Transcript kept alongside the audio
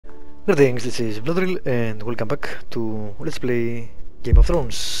Greetings, this is Bloodrill and welcome back to Let's Play Game of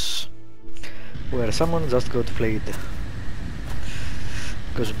Thrones, where someone just got flayed.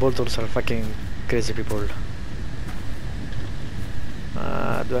 Because Boltons are fucking crazy people. Do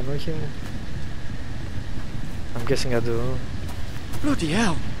I know him? I'm guessing I do. Bloody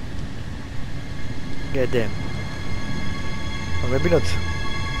hell! God damn. Or maybe not.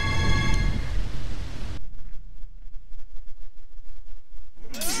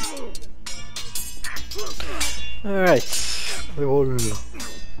 Alright, the wall.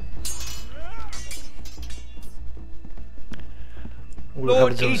 We'll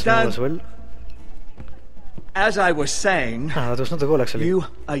have Jon Snow as well. As I was saying, that was not the goal actually. You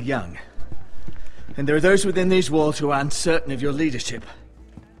are young. And there are those within these walls who are uncertain of your leadership.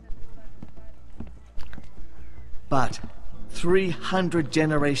 But 300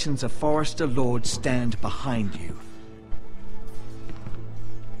 generations of Forrester lords stand behind you.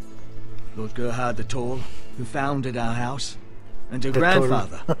 Lord Gerhard the Tall, who founded our house, and your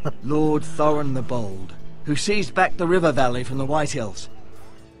grandfather, Lord Thorin the Bold, who seized back the river valley from the White Hills.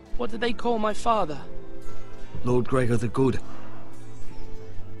 What did they call my father? Lord Gregor the Good.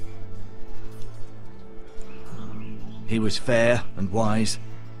 He was fair and wise,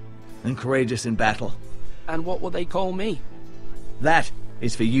 and courageous in battle. And what will they call me? That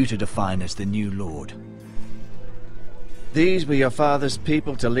is for you to define as the new lord. These were your father's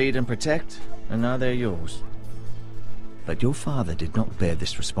people to lead and protect, and now they're yours. But your father did not bear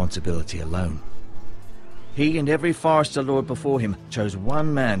this responsibility alone. He and every Forrester lord before him chose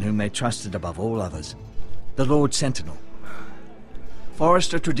one man whom they trusted above all others, the Lord Sentinel.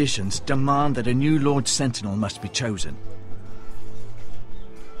 Forrester traditions demand that a new Lord Sentinel must be chosen.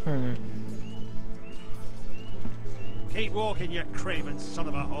 Keep walking, you craven son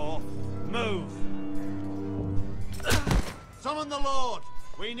of a whore. Move! Summon the Lord!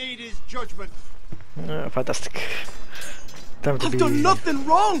 We need his judgment! Fantastic. Time to I've done nothing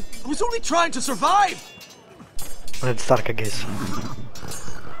wrong! I was only trying to survive! Ned Stark, I guess.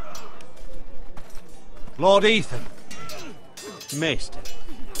 Lord Ethan. Missed.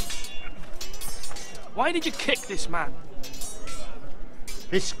 Why did you kick this man?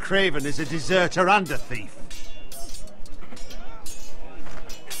 This craven is a deserter and a thief.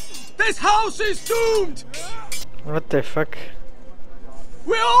 This house is doomed! What the fuck?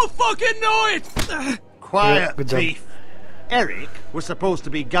 We all fucking know it! Quiet, good job. thief. Eric was supposed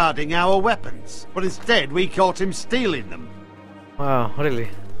to be guarding our weapons, but instead we caught him stealing them. Wow, really?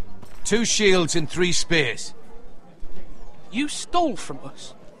 2 shields and 3 spears. You stole from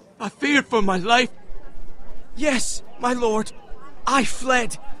us. I feared for my life. Yes, my lord. I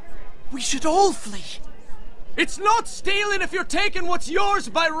fled. We should all flee. It's not stealing if you're taking what's yours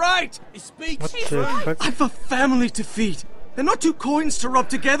by right. He speaks. What the fuck? I've a family to feed, and not 2 coins to rub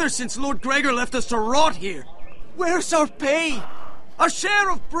together since Lord Gregor left us to rot here. Where's our pay? Our share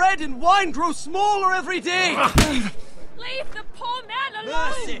of bread and wine grows smaller every day. Leave the poor man alone!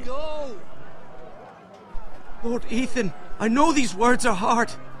 Mercy, go! Lord Ethan, I know these words are hard,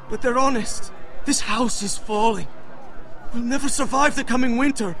 but they're honest. This house is falling. We'll never survive the coming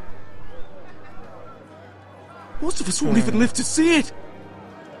winter. Most of us won't even live to see it.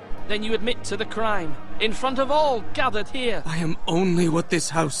 Then you admit to the crime, in front of all gathered here. I am only what this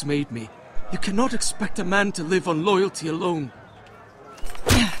house made me. You cannot expect a man to live on loyalty alone.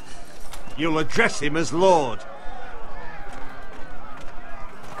 You'll address him as Lord.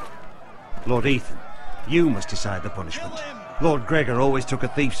 Lord Ethan, you must decide the punishment. Lord Gregor always took a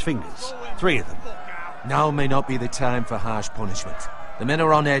thief's fingers. 3 of them. Now may not be the time for harsh punishment. The men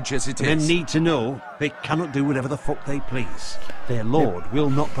are on edge as it The men is. need to know they cannot do whatever the fuck they please. Their lord will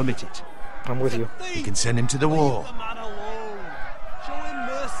not permit it. I'm with you. You can send him to the wall. The man alone. Show him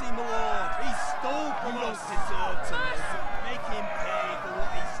mercy, my lord. He stole from us. Make him pay for what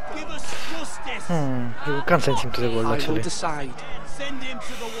he stole. Give us justice. You can't send him to the wall I will actually. decide. Send him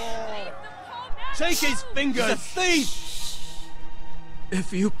to the wall. Take his fingers. He's a thief.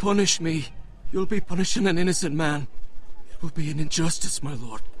 If you punish me, you'll be punishing an innocent man. It will be an injustice, my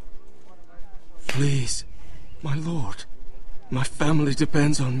lord. Please, my lord. My family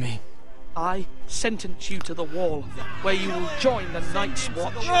depends on me. I sentence you to the wall, where you will join the Night's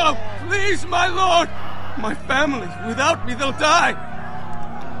Watch. Oh, please, my lord! My family, without me, they'll die!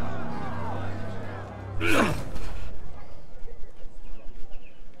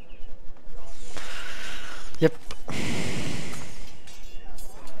 Yep.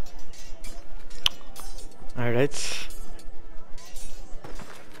 Alright.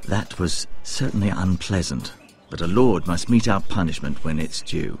 That was certainly unpleasant, but a lord must mete out punishment when it's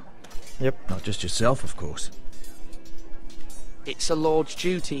due. Yep. Not just yourself, of course. It's a lord's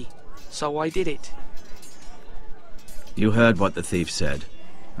duty. so I did it. You heard what the thief said.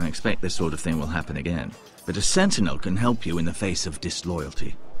 I expect this sort of thing will happen again. But a sentinel can help you in the face of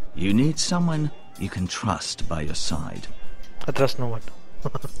disloyalty. You need someone you can trust by your side. I trust no one.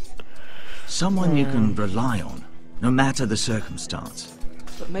 Someone you can rely on, no matter the circumstance.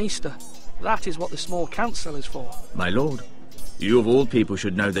 But Maester, that is what the small council is for. My lord, you of all people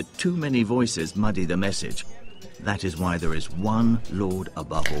should know that too many voices muddy the message. That is why there is one lord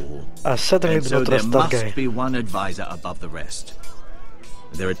above all. I certainly And do so not there trust that must guy. be one advisor above the rest.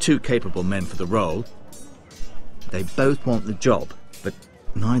 There are two capable men for the role. They both want the job, but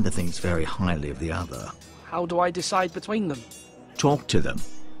neither thinks very highly of the other. How do I decide between them? Talk to them.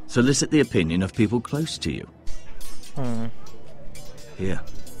 Solicit the opinion of people close to you. Here,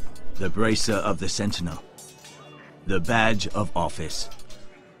 the bracer of the Sentinel. The badge of office.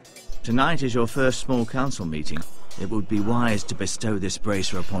 Tonight is your first small council meeting. It would be wise to bestow this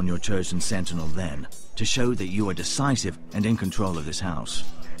bracer upon your chosen Sentinel then, to show that you are decisive and in control of this house.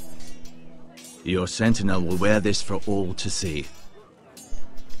 Your Sentinel will wear this for all to see.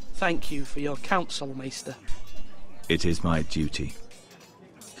 Thank you for your counsel, Maester. It is my duty.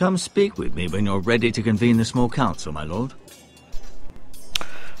 Come speak with me when you're ready to convene the small council, my lord.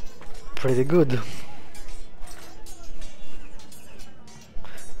 Pretty good.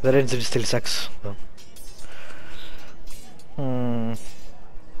 The engine still sucks, though.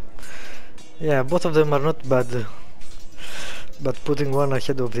 Yeah, both of them are not bad. But putting one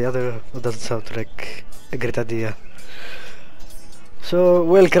ahead of the other doesn't sound like a great idea. So,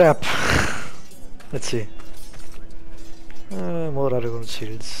 well, crap. Let's see. More Aragon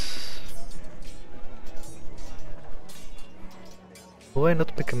shields. Why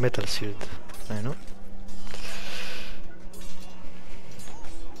not make a metal shield? I know.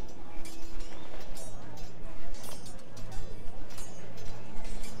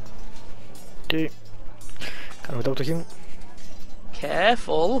 Okay. Can we talk to him?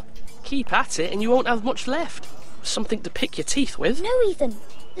 Careful. Keep at it and you won't have much left. Something to pick your teeth with. No, Ethan.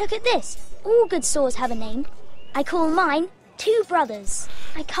 Look at this. All good swords have a name. I call mine Two Brothers.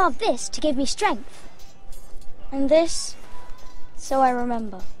 I carved this to give me strength. And this, so I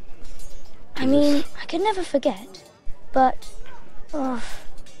remember. I mean, I could never forget. But,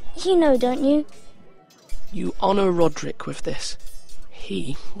 you know, don't you? You honour Roderick with this.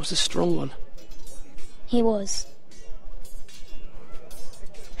 He was a strong one. He was.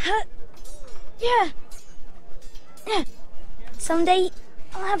 Yeah. Someday,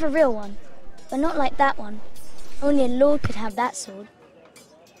 I'll have a real one. But not like that one. Only a lord could have that sword.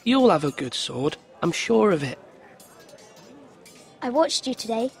 You'll have a good sword. I'm sure of it. I watched you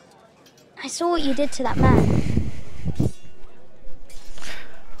today. I saw what you did to that man.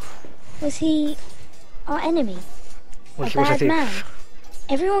 Was he our enemy? Well, a he was a bad thief. man?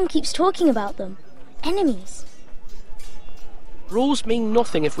 Everyone keeps talking about them. Enemies. Rules mean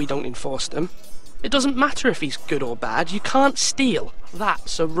nothing if we don't enforce them. It doesn't matter if he's good or bad. You can't steal.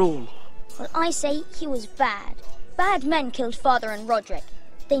 That's a rule. Well, I say he was bad. Bad men killed Father and Roderick.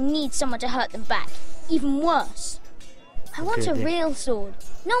 They need someone to hurt them back. Even worse. I want a real sword.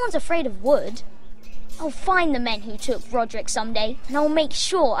 No one's afraid of wood. I'll find the men who took Roderick someday, and I'll make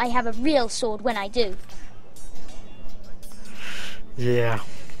sure I have a real sword when I do. Yeah.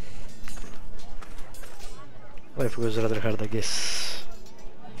 Life was rather hard, I guess.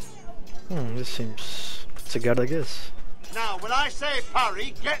 This seems... it's a guard, I guess. Now, when I say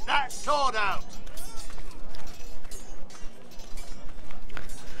parry, get that sword out.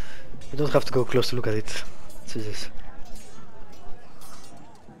 You don't have to go close to look at it. What's this?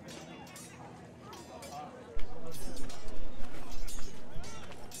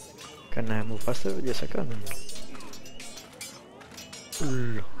 Can I move faster? Yes, I can.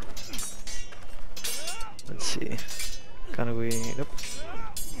 Let's see. Can we... Nope.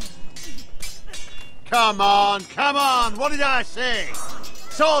 Come on, come on! What did I say?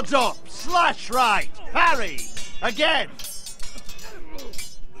 Swords up, slash right, parry, again!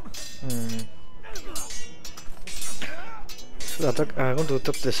 So I want to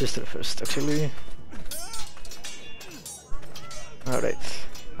talk to the sister first, actually. Alright.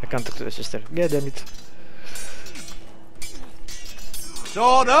 I can't talk to the sister. Yeah, damn it.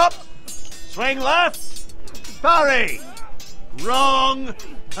 Sword up, swing left, parry! Wrong!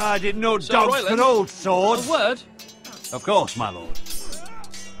 I didn't know Sir dogs Royland, could hold swords. A word? Of course, my lord.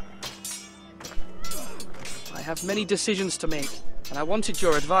 I have many decisions to make, and I wanted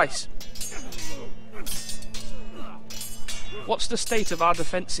your advice. What's the state of our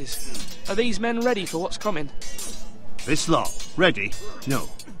defences? Are these men ready for what's coming? This lot, ready? No,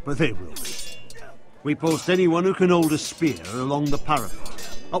 but they will be. We post anyone who can hold a spear along the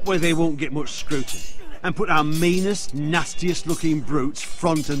parapet. up where they won't get much scrutiny, and put our meanest, nastiest looking brutes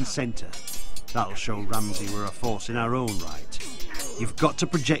front and centre. That'll show Ramsay we're a force in our own right. You've got to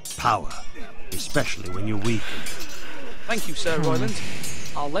project power, especially when you're weak. Thank you, Sir Royland.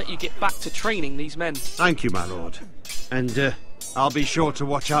 I'll let you get back to training these men. Thank you, my lord. And I'll be sure to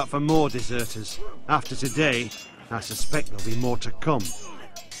watch out for more deserters. After today, I suspect there'll be more to come.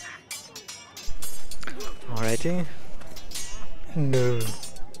 Alrighty. No.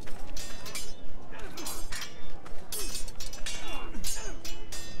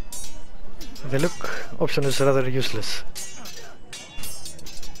 The look option is rather useless.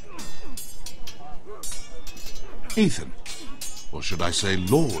 Ethan. Or should I say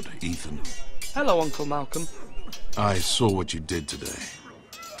Lord Ethan? Hello, Uncle Malcolm. I saw what you did today.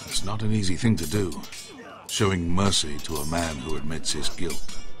 It's not an easy thing to do, showing mercy to a man who admits his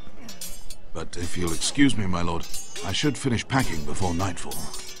guilt. But if you'll excuse me, my lord, I should finish packing before nightfall.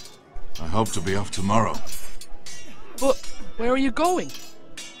 I hope to be off tomorrow. But where are you going?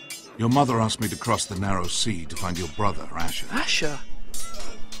 Your mother asked me to cross the narrow sea to find your brother, Asher. Asher?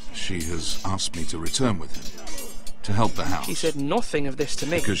 She has asked me to return with him, to help the house. She said nothing of this to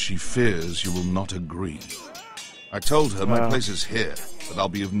me. Because she fears you will not agree. I told her my place is here, that I'll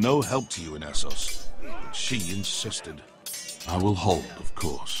be of no help to you in Essos. But she insisted. I will hold, of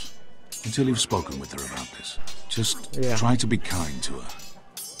course, until you've spoken with her about this. Just try to be kind to her.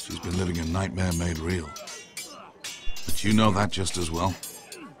 She's been living a nightmare made real. But you know that just as well.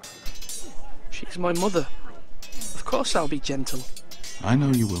 She's my mother. Of course I'll be gentle. I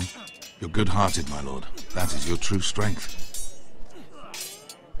know you will. You're good-hearted, my lord. That is your true strength.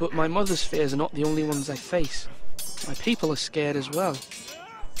 But my mother's fears are not the only ones I face. My people are scared as well.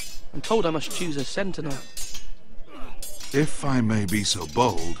 I'm told I must choose a sentinel. If I may be so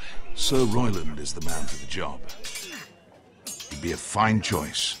bold, Sir Royland is the man for the job. He'd be a fine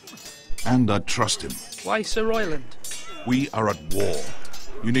choice. And I'd trust him. Why Sir Royland? We are at war.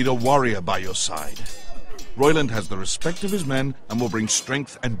 You need a warrior by your side. Royland has the respect of his men and will bring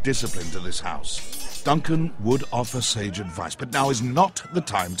strength and discipline to this house. Duncan would offer sage advice, but now is not the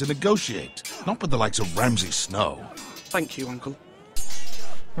time to negotiate. Not with the likes of Ramsay Snow. Thank you, Uncle.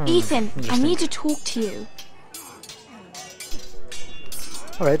 Ethan, I need to talk to you.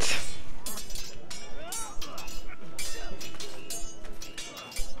 Alright.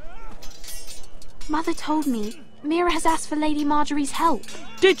 Mother told me Mira has asked for Lady Marjorie's help.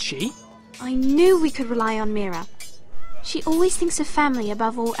 Did she? I knew we could rely on Mira. She always thinks of family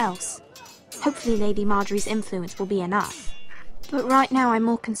above all else. Hopefully Lady Marjorie's influence will be enough. But right now I'm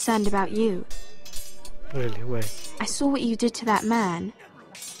more concerned about you. Really? Why? I saw what you did to that man.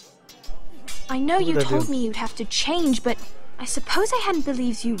 I know you told me you'd have to change, but I suppose I hadn't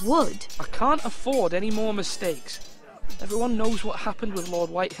believed you would. I can't afford any more mistakes. Everyone knows what happened with Lord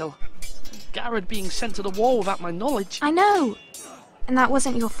Whitehill. Garrett being sent to the wall without my knowledge. I know. And that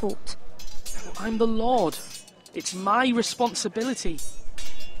wasn't your fault. I'm the Lord. It's my responsibility.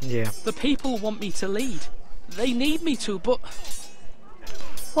 Yeah. The people want me to lead. They need me to, but...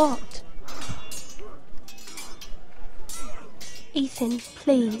 What? Ethan,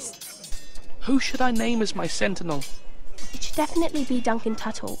 please. Who should I name as my sentinel? It should definitely be Duncan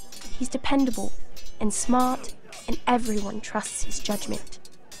Tuttle. He's dependable and smart, and everyone trusts his judgment.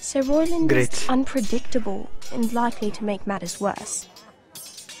 Sir Royland is unpredictable and likely to make matters worse.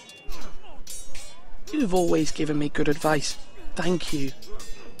 You've always given me good advice. Thank you.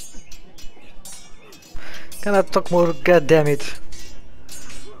 Can I talk more? God damn it.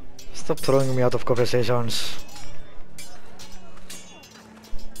 Stop throwing me out of conversations.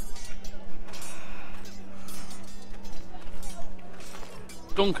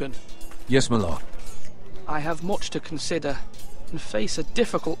 Duncan. Yes, my lord. I have much to consider and face a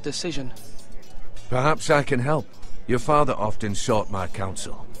difficult decision. Perhaps I can help. Your father often sought my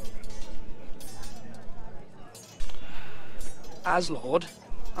counsel. As Lord,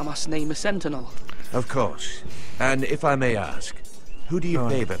 I must name a sentinel. Of course. And if I may ask, who do you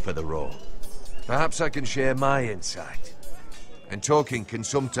favour for the role? Perhaps I can share my insight. And talking can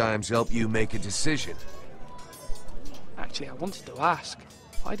sometimes help you make a decision. Actually, I wanted to ask,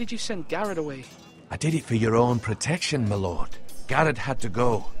 why did you send Garrett away? I did it for your own protection, my lord. Garrett had to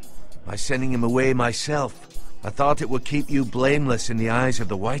go. By sending him away myself, I thought it would keep you blameless in the eyes of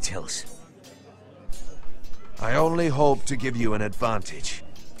the Whitehills. I only hope to give you an advantage,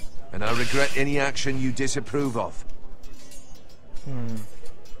 and I regret any action you disapprove of.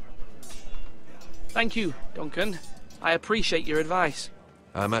 Thank you, Duncan. I appreciate your advice.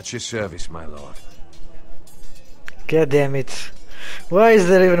 I'm at your service, my lord. God damn it. Why is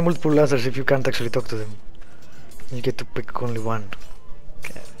there even multiple answers if you can't actually talk to them? You get to pick only one.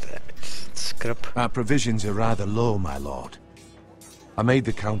 God. crap. Our provisions are rather low, my lord. I made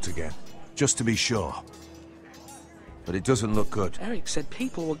the count again, just to be sure. But it doesn't look good. Eric said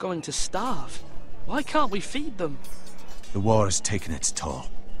people were going to starve. Why can't we feed them? The war has taken its toll.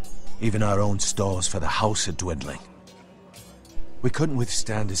 Even our own stores for the house are dwindling. We couldn't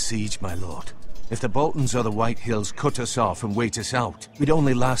withstand a siege, my lord. If the Boltons or the White Hills cut us off and wait us out, we'd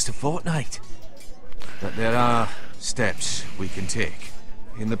only last a fortnight. But there are steps we can take.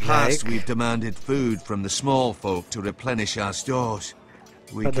 In the past, we've demanded food from the small folk to replenish our stores.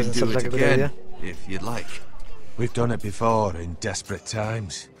 We can do it again, if you'd like. We've done it before in desperate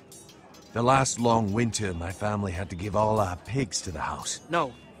times. The last long winter, my family had to give all our pigs to the house.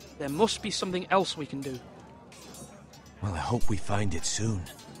 No, there must be something else we can do. Well, I hope we find it soon.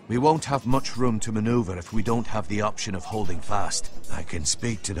 We won't have much room to maneuver if we don't have the option of holding fast. I can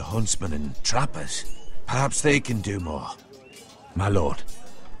speak to the huntsmen and trappers. Perhaps they can do more. My lord.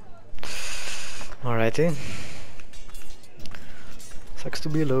 Alrighty. Sucks to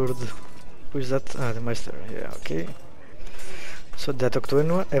be a lord. Who is that? Ah, the Maester. Yeah, okay. So did I talk to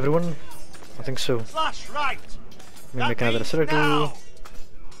anyone? Everyone? I think so. Right. Let me make another circle.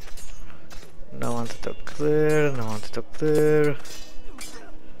 No one to talk there, no one to talk there.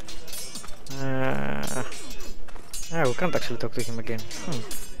 We can't actually talk to him again.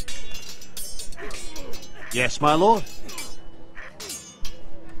 Yes, my lord.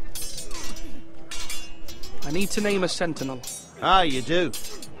 I need to name a sentinel. Ah, you do.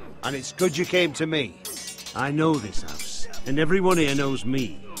 And it's good you came to me. I know this house, and everyone here knows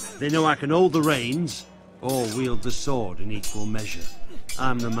me. They know I can hold the reins, or wield the sword in equal measure.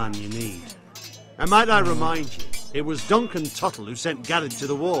 I'm the man you need. And might I remind you, it was Duncan Tuttle who sent Garrett to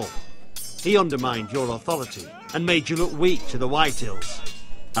the wall. He undermined your authority, and made you look weak to the White Hills.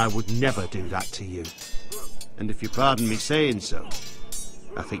 I would never do that to you. And if you pardon me saying so,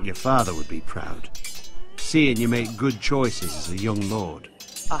 I think your father would be proud. Seeing you make good choices as a young lord.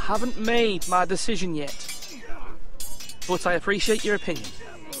 I haven't made my decision yet. But I appreciate your opinion.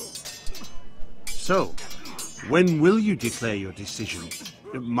 So, when will you declare your decision,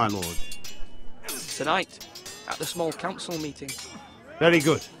 my lord? Tonight, at the small council meeting. Very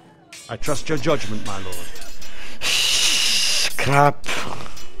good. I trust your judgment, my lord. Crap.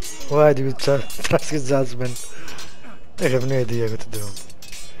 Why do you trust his judgment? I have no idea what to do.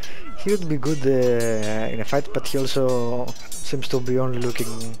 He would be good in a fight, but he also seems to be only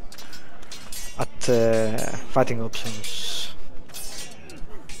looking at fighting options.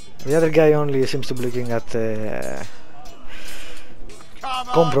 The other guy only seems to be looking at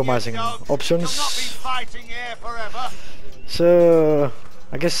compromising options. So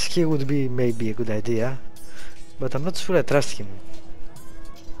I guess he would be maybe a good idea, but I'm not sure I trust him.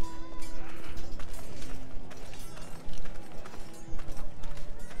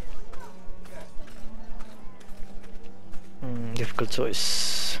 Difficult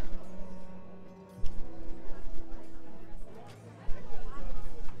choice.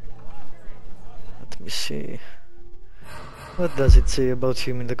 Let me see. What does it say about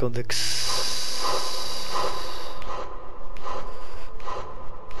him in the codex?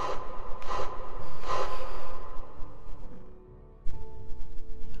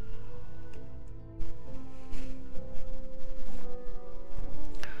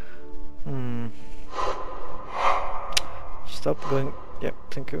 Stop going. Yep,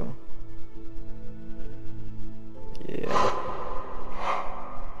 thank you. Yeah.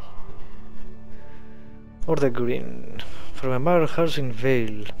 Or the green. From a marrow house in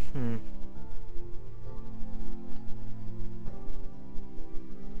Vale.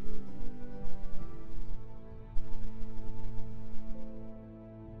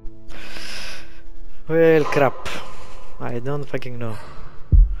 Well, crap. I don't fucking know.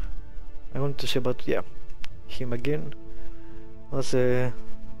 I want to see about, yeah, him again. That's a...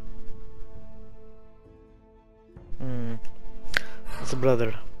 that's a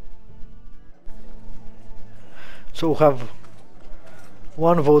brother. So we have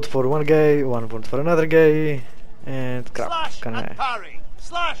one vote for one guy, one vote for another guy, and crap. Slash Can and I parry.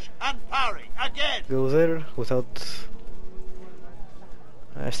 Slash and parry again. go there without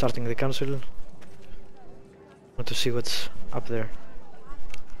starting the council? Want to see what's up there.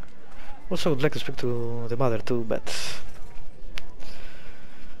 Also would like to speak to the mother too, but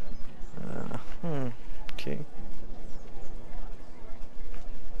okay.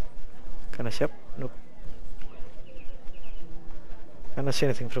 Can I see up? Nope. Can I see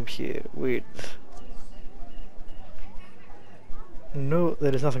anything from here? Weird. No,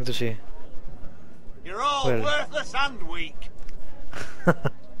 there is nothing to see. You're all Well. worthless and weak.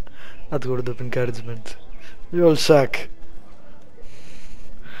 That word of encouragement. You all suck.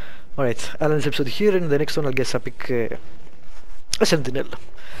 Alright, I'll end this episode here, and in the next one I'll guess I'll pick a Sentinel.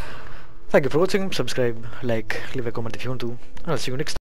 Thank you for watching, subscribe, like, leave a comment if you want to, and I'll see you next time.